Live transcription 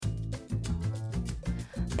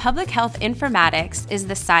Public health informatics is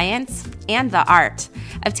the science and the art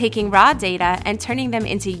of taking raw data and turning them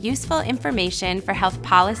into useful information for health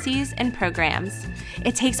policies and programs.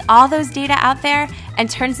 It takes all those data out there and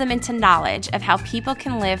turns them into knowledge of how people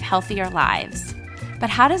can live healthier lives. But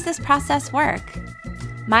how does this process work?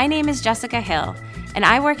 My name is Jessica Hill, and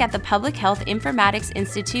I work at the Public Health Informatics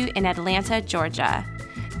Institute in Atlanta, Georgia.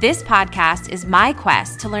 This podcast is my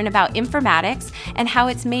quest to learn about informatics and how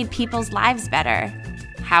it's made people's lives better.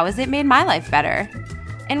 How has it made my life better?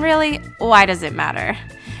 And really, why does it matter?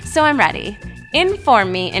 So I'm ready. Inform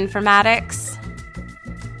me, informatics.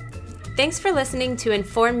 Thanks for listening to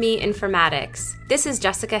Inform Me Informatics. This is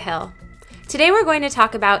Jessica Hill. Today we're going to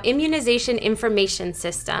talk about immunization information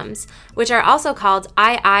systems, which are also called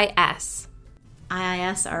IIS.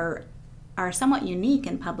 IIS are somewhat unique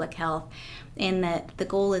in public health in that the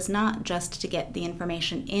goal is not just to get the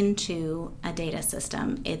information into a data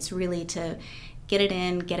system. It's really to get it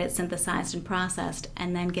in, get it synthesized and processed,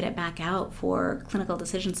 and then get it back out for clinical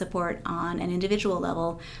decision support on an individual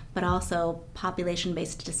level, but also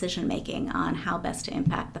population-based decision-making on how best to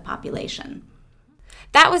impact the population.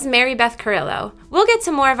 That was Mary Beth Carrillo. We'll get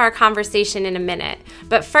to more of our conversation in a minute,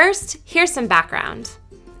 but first, here's some background.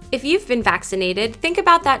 If you've been vaccinated, think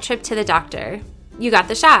about that trip to the doctor. You got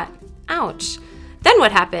the shot. Ouch. Then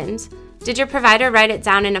what happened? Did your provider write it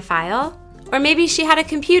down in a file? Or maybe she had a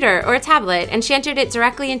computer or a tablet and she entered it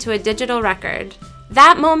directly into a digital record.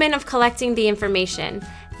 That moment of collecting the information,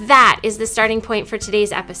 that is the starting point for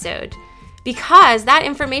today's episode. Because that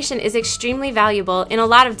information is extremely valuable in a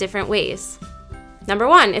lot of different ways. Number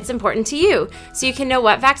one, it's important to you, so you can know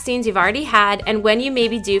what vaccines you've already had and when you may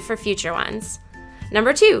be due for future ones.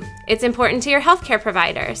 Number two, it's important to your healthcare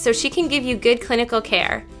provider, so she can give you good clinical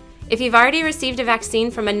care. If you've already received a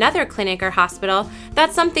vaccine from another clinic or hospital,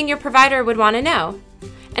 that's something your provider would want to know.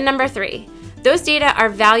 And number three, those data are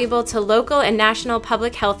valuable to local and national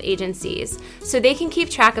public health agencies, so they can keep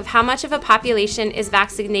track of how much of a population is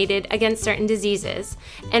vaccinated against certain diseases,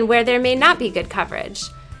 and where there may not be good coverage.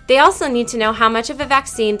 They also need to know how much of a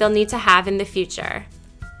vaccine they'll need to have in the future.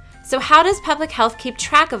 So how does public health keep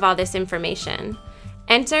track of all this information?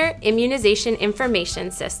 Enter immunization information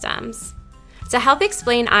systems. To help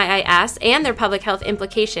explain IIS and their public health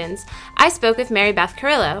implications, I spoke with Mary Beth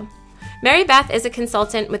Carrillo. Mary Beth is a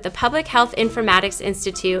consultant with the Public Health Informatics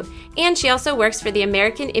Institute, and she also works for the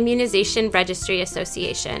American Immunization Registry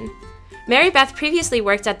Association. Mary Beth previously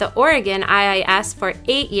worked at the Oregon IIS for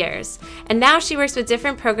 8 years, and now she works with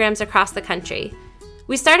different programs across the country.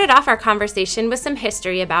 We started off our conversation with some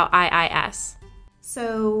history about IIS.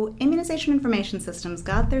 So immunization information systems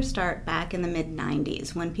got their start back in the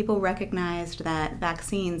mid-90s when people recognized that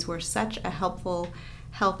vaccines were such a helpful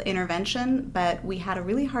health intervention, but we had a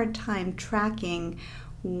really hard time tracking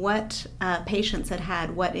what patients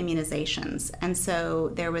had what immunizations. And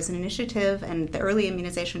so there was an initiative, and the early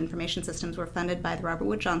immunization information systems were funded by the Robert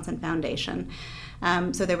Wood Johnson Foundation.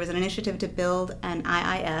 So there was an initiative to build an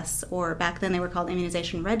IIS, or back then they were called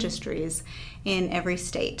immunization registries, in every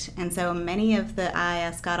state. And so many of the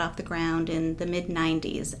IIS got off the ground in the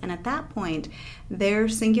mid-90s. And at that point, their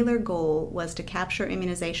singular goal was to capture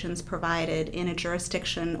immunizations provided in a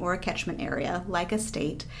jurisdiction or a catchment area, like a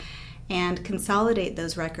state, and consolidate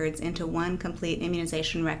those records into one complete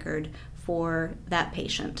immunization record for that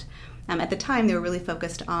patient. At the time, they were really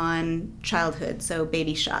focused on childhood, so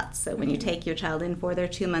baby shots. So when you take your child in for their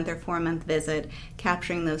 2-month or 4-month visit,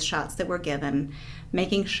 capturing those shots that were given,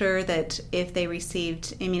 making sure that if they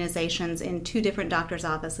received immunizations in 2 different doctor's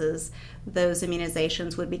offices, those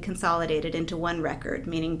immunizations would be consolidated into one record,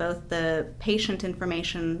 meaning both the patient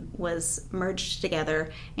information was merged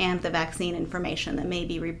together and the vaccine information that may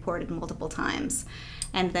be reported multiple times.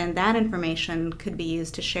 And then that information could be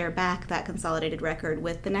used to share back that consolidated record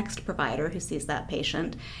with the next provider who sees that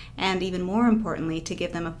patient, and even more importantly, to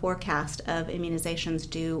give them a forecast of immunizations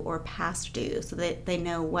due or past due so that they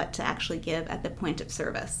know what to actually give at the point of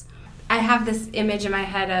service. I have this image in my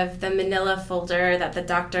head of the manila folder that the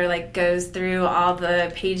doctor goes through all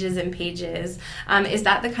the pages and pages. Is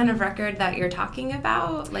that the kind of record that you're talking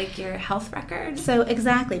about, like your health record? So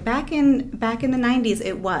exactly. Back in the 90s,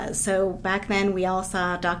 it was. So back then, we all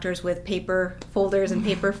saw doctors with paper folders and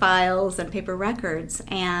paper files and paper records,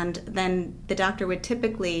 and then the doctor would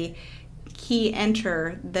typically key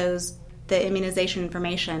enter the immunization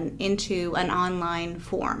information into an online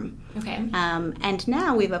form. Okay. And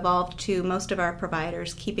now we've evolved to most of our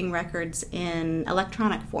providers keeping records in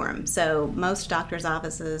electronic form. So most doctors'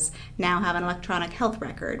 offices now have an electronic health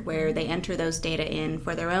record where they enter those data in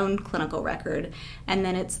for their own clinical record, and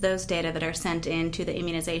then it's those data that are sent in to the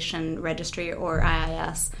immunization registry or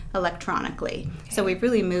IIS electronically. Okay. So we've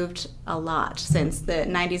really moved a lot since the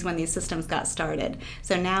 90s when these systems got started.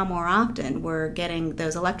 So now more often we're getting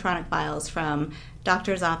those electronic files from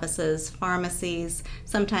doctors' offices, pharmacies,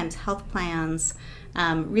 sometimes health plans,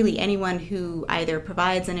 really anyone who either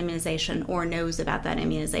provides an immunization or knows about that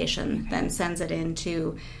immunization, then sends it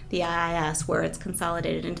into the IIS where it's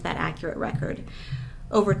consolidated into that accurate record.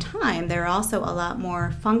 Over time, there are also a lot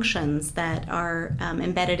more functions that are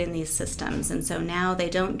embedded in these systems. And so now they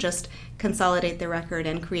don't just consolidate the record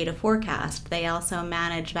and create a forecast. They also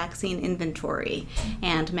manage vaccine inventory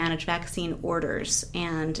and manage vaccine orders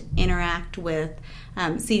and interact with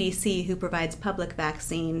CDC, who provides public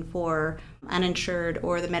vaccine for uninsured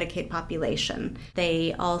or the Medicaid population.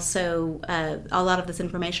 They also, a lot of this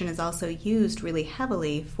information is also used really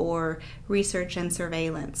heavily for research and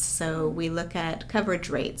surveillance. So we look at coverage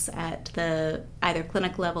rates at the either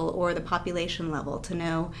clinic level or the population level to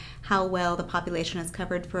know how well the population is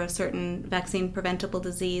covered for a certain vaccine preventable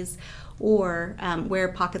disease, or where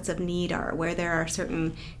pockets of need are, where there are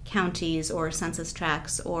certain counties or census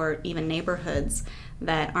tracts or even neighborhoods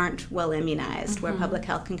that aren't well immunized, where public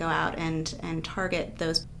health can go out and target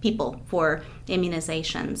those people for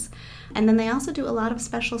immunizations. And then they also do a lot of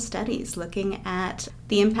special studies looking at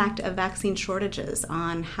the impact of vaccine shortages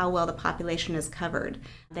on how well the population is covered.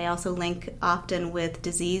 They also link often with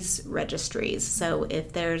disease registries. So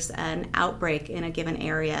if there's an outbreak in a given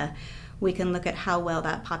area, we can look at how well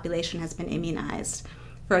that population has been immunized.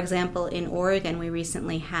 For example, in Oregon, we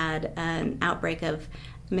recently had an outbreak of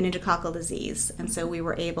meningococcal disease, and so we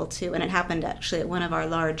were able to, and it happened actually at one of our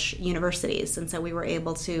large universities, and so we were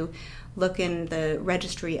able to look in the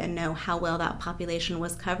registry and know how well that population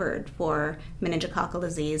was covered for meningococcal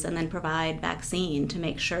disease, and then provide vaccine to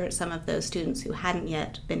make sure some of those students who hadn't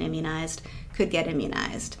yet been immunized could get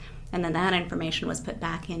immunized. And then that information was put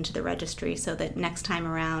back into the registry so that next time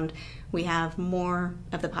around we have more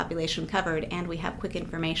of the population covered and we have quick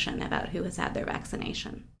information about who has had their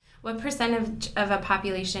vaccination. What percentage of a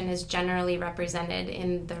population is generally represented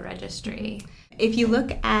in the registry? If you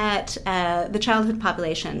look at the childhood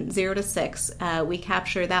population, 0 to 6, we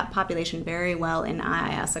capture that population very well in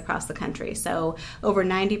IIS across the country. So over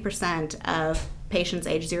 90% of patients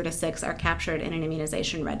aged 0 to 6 are captured in an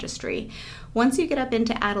immunization registry. Once you get up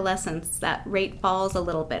into adolescence, that rate falls a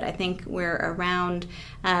little bit. I think we're around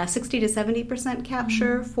 60 to 70%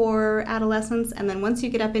 capture for adolescents, and then once you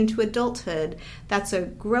get up into adulthood, that's a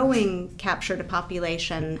growing capture to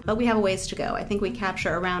population, but we have a ways to go. I think we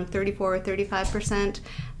capture around 34 or 35%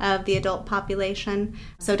 of the adult population,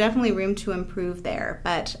 so definitely room to improve there,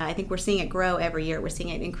 but I think we're seeing it grow every year. We're seeing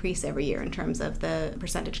it increase every year in terms of the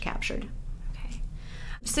percentage captured.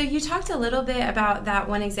 So you talked a little bit about that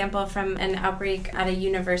one example from an outbreak at a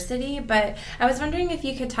university, but I was wondering if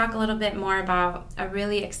you could talk a little bit more about a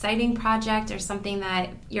really exciting project or something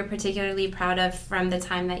that you're particularly proud of from the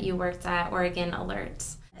time that you worked at Oregon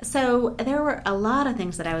Alerts. So there were a lot of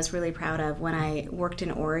things that I was really proud of when I worked in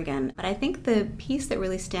Oregon, but I think the piece that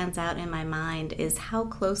really stands out in my mind is how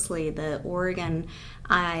closely the Oregon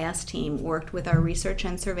IIS team worked with our research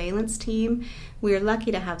and surveillance team. We were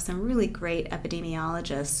lucky to have some really great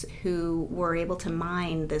epidemiologists who were able to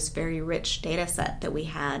mine this very rich data set that we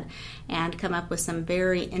had and come up with some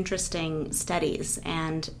very interesting studies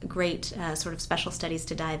and great sort of special studies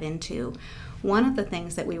to dive into. One of the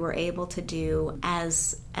things that we were able to do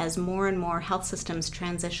as more and more health systems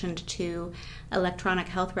transitioned to electronic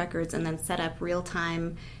health records and then set up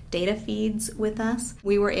real-time data feeds with us,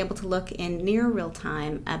 we were able to look in near real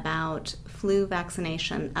time about flu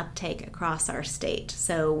vaccination uptake across our state.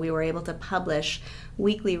 So we were able to publish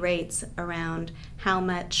weekly rates around how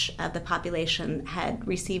much of the population had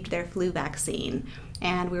received their flu vaccine.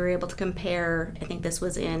 And we were able to compare, I think this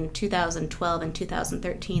was in 2012 and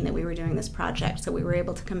 2013 that we were doing this project. So we were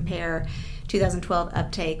able to compare 2012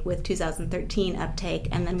 uptake with 2013 uptake,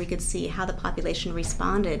 and then we could see how the population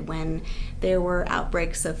responded when there were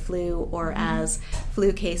outbreaks of flu or as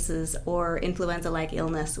flu cases or influenza-like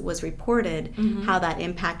illness was reported, how that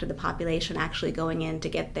impacted the population actually going in to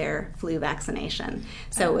get their flu vaccination.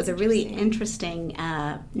 So it was a really interesting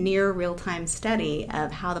near real-time study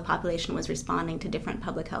of how the population was responding to different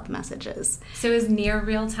public health messages. So is near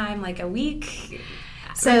real time like a week?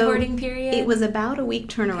 reporting period? It was about a week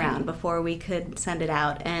turnaround before we could send it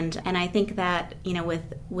out, and I think that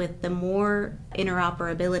with the more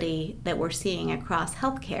interoperability that we're seeing across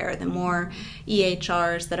healthcare, the more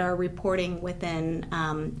EHRs that are reporting within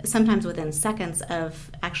sometimes within seconds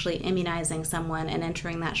of actually immunizing someone and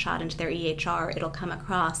entering that shot into their EHR, it'll come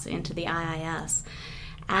across into the IIS.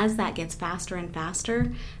 As that gets faster and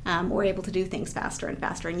faster, we're able to do things faster and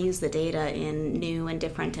faster and use the data in new and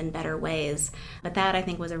different and better ways. But that, I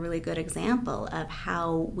think, was a really good example of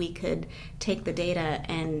how we could take the data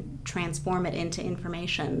and transform it into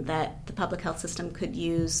information that the public health system could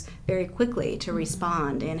use very quickly to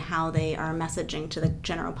respond in how they are messaging to the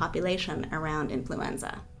general population around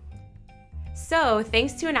influenza. So,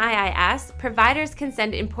 thanks to an IIS, providers can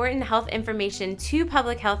send important health information to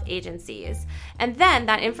public health agencies, and then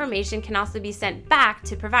that information can also be sent back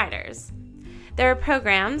to providers. There are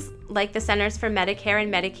programs, like the Centers for Medicare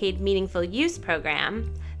and Medicaid Meaningful Use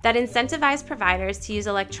program, that incentivize providers to use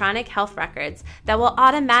electronic health records that will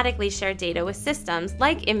automatically share data with systems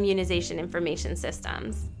like immunization information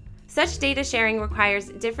systems. Such data sharing requires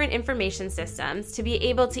different information systems to be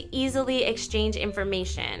able to easily exchange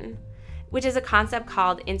information, which is a concept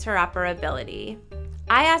called interoperability.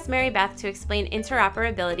 I asked Mary Beth to explain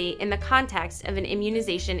interoperability in the context of an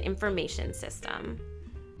immunization information system.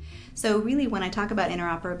 So really, when I talk about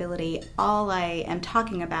interoperability, all I am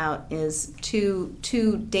talking about is two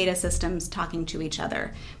data systems talking to each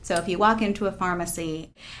other. So if you walk into a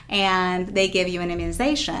pharmacy and they give you an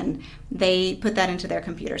immunization, they put that into their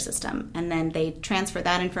computer system, and then they transfer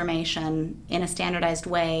that information in a standardized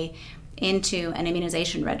way into an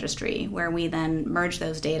immunization registry, where we then merge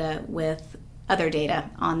those data with other data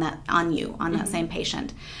on that same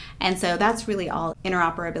patient. And so that's really all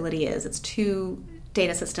interoperability is. It's two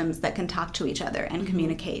data systems that can talk to each other and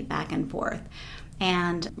communicate back and forth.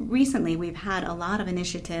 And recently we've had a lot of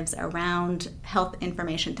initiatives around health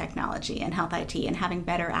information technology and health IT and having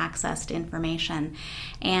better access to information.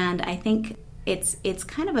 And I think it's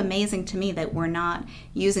kind of amazing to me that we're not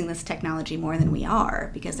using this technology more than we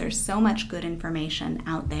are, because there's so much good information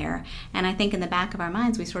out there. And I think in the back of our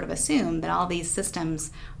minds, we sort of assume that all these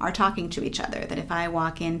systems are talking to each other, that if I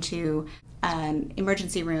walk into an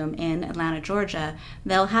emergency room in Atlanta, Georgia,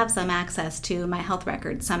 they'll have some access to my health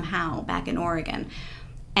record somehow back in Oregon.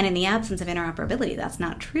 And in the absence of interoperability, that's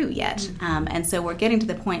not true yet. And so we're getting to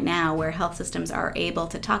the point now where health systems are able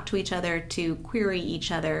to talk to each other, to query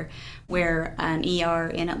each other, where an ER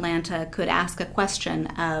in Atlanta could ask a question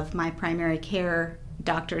of my primary care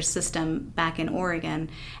doctor's system back in Oregon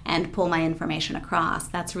and pull my information across.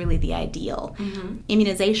 That's really the ideal.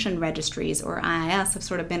 Immunization registries, or IIS, have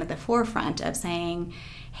sort of been at the forefront of saying,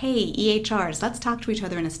 hey, EHRs, let's talk to each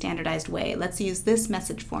other in a standardized way. Let's use this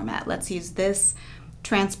message format. Let's use this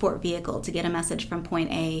transport vehicle to get a message from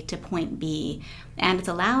point A to point B. And it's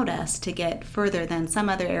allowed us to get further than some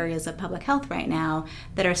other areas of public health right now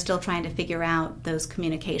that are still trying to figure out those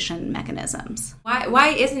communication mechanisms.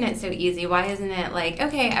 Why isn't it so easy? Why isn't it like,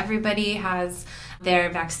 okay, everybody has their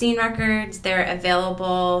vaccine records, they're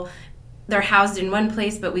available, they're housed in one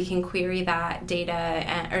place, but we can query that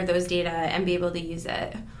data or those data and be able to use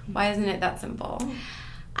it? Why isn't it that simple?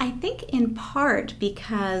 I think in part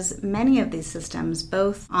because many of these systems,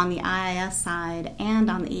 both on the IIS side and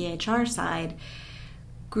on the EHR side,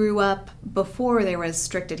 grew up before there was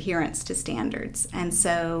strict adherence to standards. And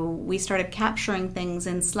so we started capturing things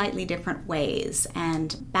in slightly different ways.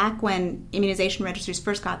 And back when immunization registries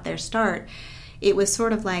first got their start, it was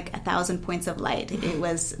sort of like 1,000 points of light.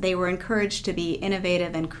 They were encouraged to be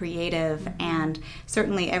innovative and creative, and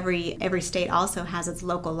certainly every state also has its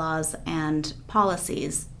local laws and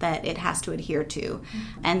policies that it has to adhere to.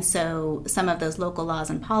 And so some of those local laws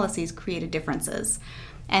and policies created differences.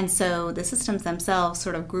 And so the systems themselves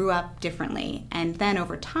sort of grew up differently. And then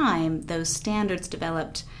over time, those standards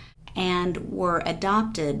developed and were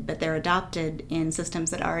adopted, but they're adopted in systems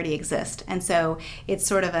that already exist. And so it's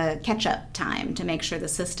sort of a catch-up time to make sure the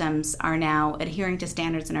systems are now adhering to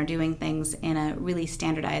standards and are doing things in a really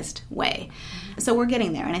standardized way. So we're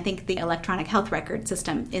getting there, and I think the electronic health record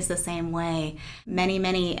system is the same way.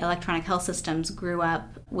 Many electronic health systems grew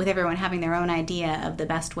up with everyone having their own idea of the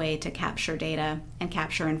best way to capture data and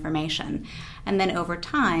capture information. And then over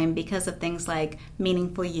time, because of things like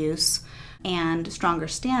meaningful use and stronger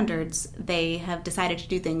standards, they have decided to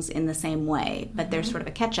do things in the same way. But there's sort of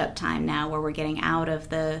a catch-up time now where we're getting out of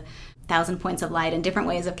the 1,000 points of light and different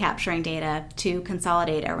ways of capturing data to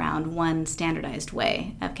consolidate around one standardized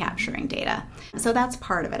way of capturing data. So that's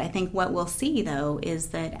part of it. I think what we'll see, though, is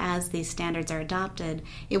that as these standards are adopted,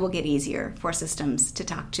 it will get easier for systems to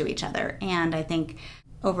talk to each other. And I think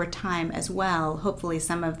over time as well, hopefully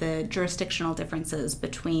some of the jurisdictional differences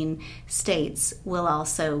between states will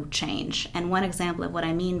also change. And one example of what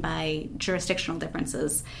I mean by jurisdictional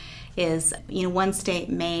differences is, one state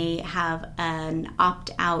may have an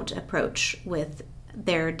opt-out approach with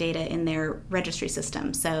their data in their registry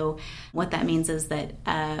system. So what that means is that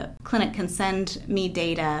a clinic can send me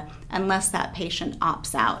data unless that patient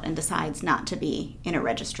opts out and decides not to be in a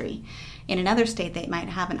registry. In another state, they might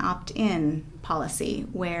have an opt-in policy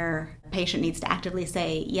where a patient needs to actively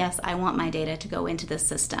say, yes, I want my data to go into this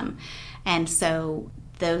system. And so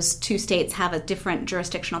those two states have a different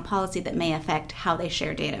jurisdictional policy that may affect how they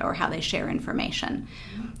share data or how they share information.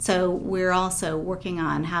 So we're also working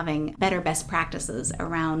on having better best practices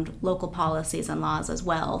around local policies and laws as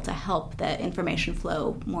well to help the information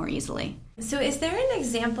flow more easily. So is there an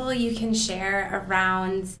example you can share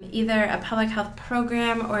around either a public health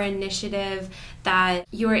program or initiative that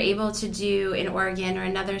you were able to do in Oregon or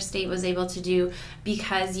another state was able to do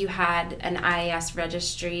because you had an IAS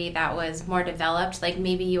registry that was more developed? Like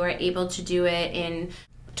maybe you were able to do it in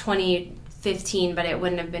 2015, but it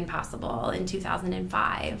wouldn't have been possible in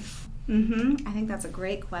 2005. I think that's a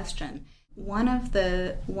great question. One of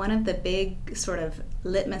the big sort of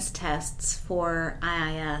litmus tests for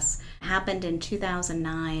IAS happened in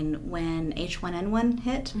 2009 when H1N1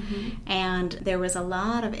 hit, and there was a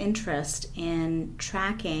lot of interest in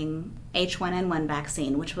tracking H1N1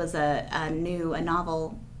 vaccine, which was a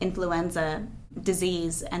novel influenza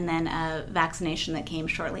disease, and then a vaccination that came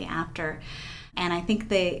shortly after. And I think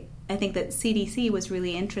that CDC was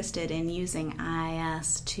really interested in using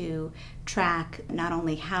IAS to track not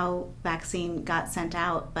only how vaccine got sent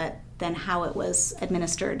out, but then how it was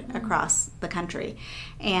administered across the country.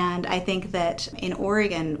 And I think that in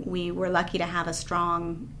Oregon, we were lucky to have a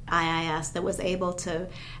strong IAS that was able to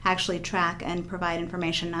actually track and provide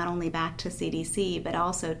information not only back to CDC, but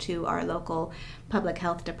also to our local public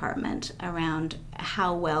health department around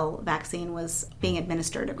how well vaccine was being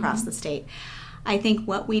administered across the state. I think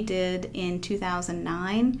what we did in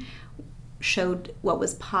 2009 showed what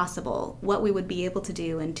was possible. What we would be able to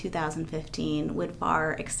do in 2015 would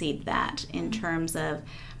far exceed that in terms of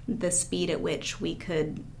the speed at which we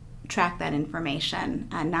could track that information,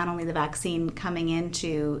 not only the vaccine coming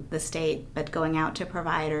into the state, but going out to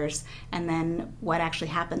providers, and then what actually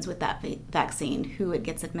happens with that vaccine, who it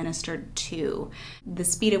gets administered to. The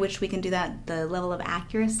speed at which we can do that, the level of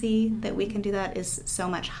accuracy that we can do that is so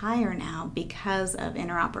much higher now because of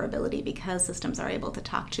interoperability, because systems are able to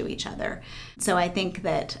talk to each other. So I think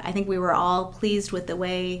we were all pleased with the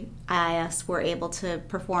way IAS were able to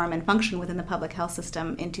perform and function within the public health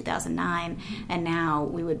system in 2009, and now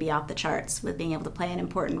we would be off the charts with being able to play an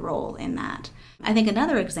important role in that. I think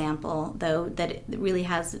another example, though, that really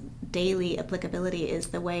has daily applicability is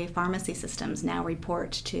the way pharmacy systems now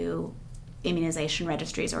report to immunization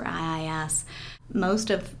registries or IIS.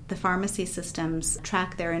 Most of the pharmacy systems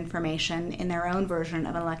track their information in their own version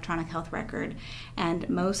of an electronic health record, and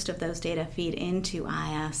most of those data feed into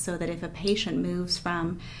IIS so that if a patient moves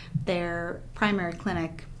from their primary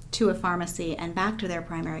clinic to a pharmacy and back to their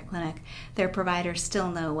primary clinic, their providers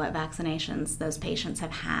still know what vaccinations those patients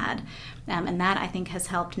have had. And that, I think, has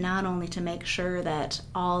helped not only to make sure that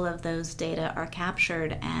all of those data are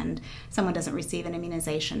captured and someone doesn't receive an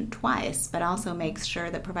immunization twice, but also makes sure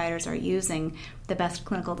that providers are using the best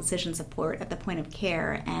clinical decision support at the point of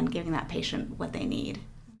care and giving that patient what they need.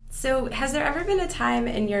 So has there ever been a time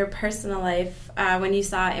in your personal life when you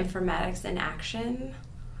saw informatics in action?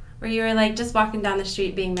 Where you were like just walking down the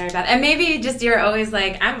street being Mary Beth, and maybe just you're always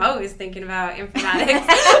like, I'm always thinking about informatics.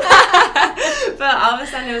 But all of a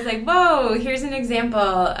sudden it was like, whoa, here's an example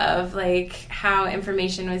of like how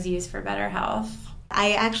information was used for better health.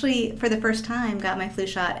 I actually, for the first time, got my flu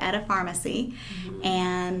shot at a pharmacy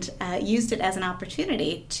and used it as an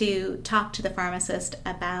opportunity to talk to the pharmacist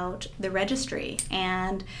about the registry.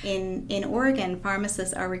 And in Oregon,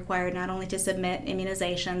 pharmacists are required not only to submit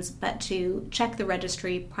immunizations, but to check the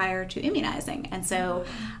registry prior to immunizing. And so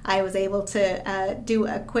I was able to do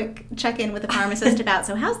a quick check-in with the pharmacist about,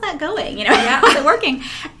 so how's that going? How's it working?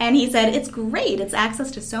 And he said, it's great. It's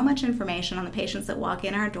access to so much information on the patients that walk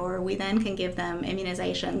in our door. We then can give them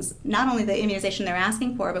immunizations, not only the immunization they're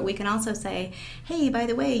asking for, but we can also say, hey, by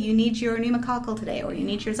the way, you need your pneumococcal today, or you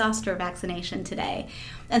need your zoster vaccination today.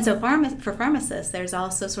 And so for pharmacists, there's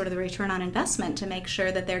also sort of the return on investment to make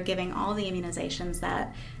sure that they're giving all the immunizations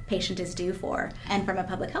that patient is due for. And from a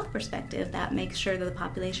public health perspective, that makes sure that the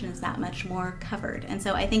population is that much more covered. And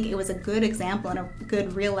so I think it was a good example and a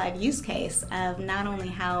good real life use case of not only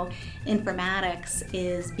how informatics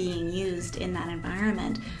is being used in that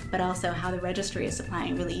environment, but also how the registry is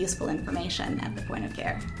supplying really useful information at the point of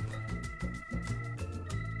care.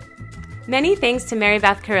 Many thanks to Mary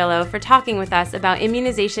Beth Carrillo for talking with us about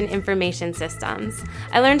immunization information systems.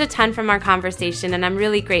 I learned a ton from our conversation, and I'm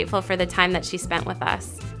really grateful for the time that she spent with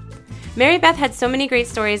us. Mary Beth had so many great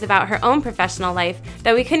stories about her own professional life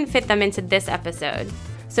that we couldn't fit them into this episode.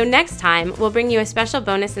 So next time, we'll bring you a special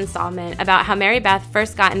bonus installment about how Mary Beth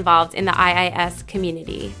first got involved in the IIS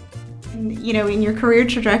community. You know, in your career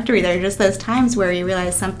trajectory, there are just those times where you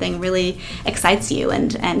realize something really excites you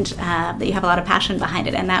and that you have a lot of passion behind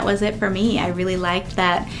it. And that was it for me. I really liked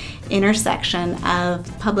that intersection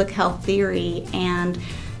of public health theory and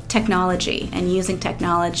technology and using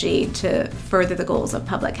technology to further the goals of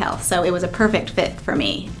public health. So it was a perfect fit for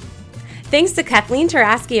me. Thanks to Kathleen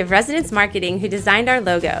Taraski of Residence Marketing, who designed our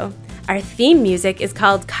logo. Our theme music is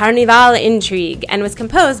called Carnival Intrigue and was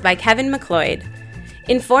composed by Kevin McLeod.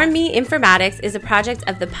 Inform Me Informatics is a project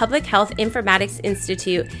of the Public Health Informatics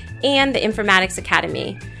Institute and the Informatics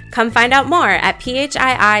Academy. Come find out more at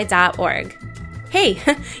phii.org. Hey,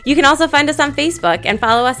 you can also find us on Facebook and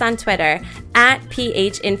follow us on Twitter at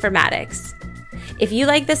PHInformatics. If you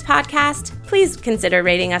like this podcast, please consider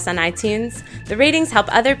rating us on iTunes. The ratings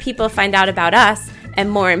help other people find out about us,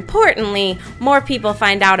 and more importantly, more people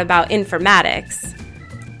find out about informatics.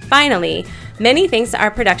 Finally, many thanks to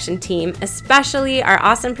our production team, especially our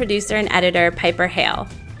awesome producer and editor, Piper Hale.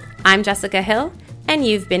 I'm Jessica Hill, and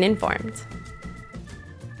you've been informed.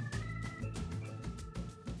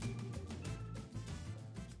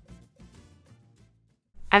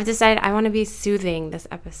 I've decided I want to be soothing this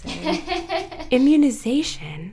episode. Immunization?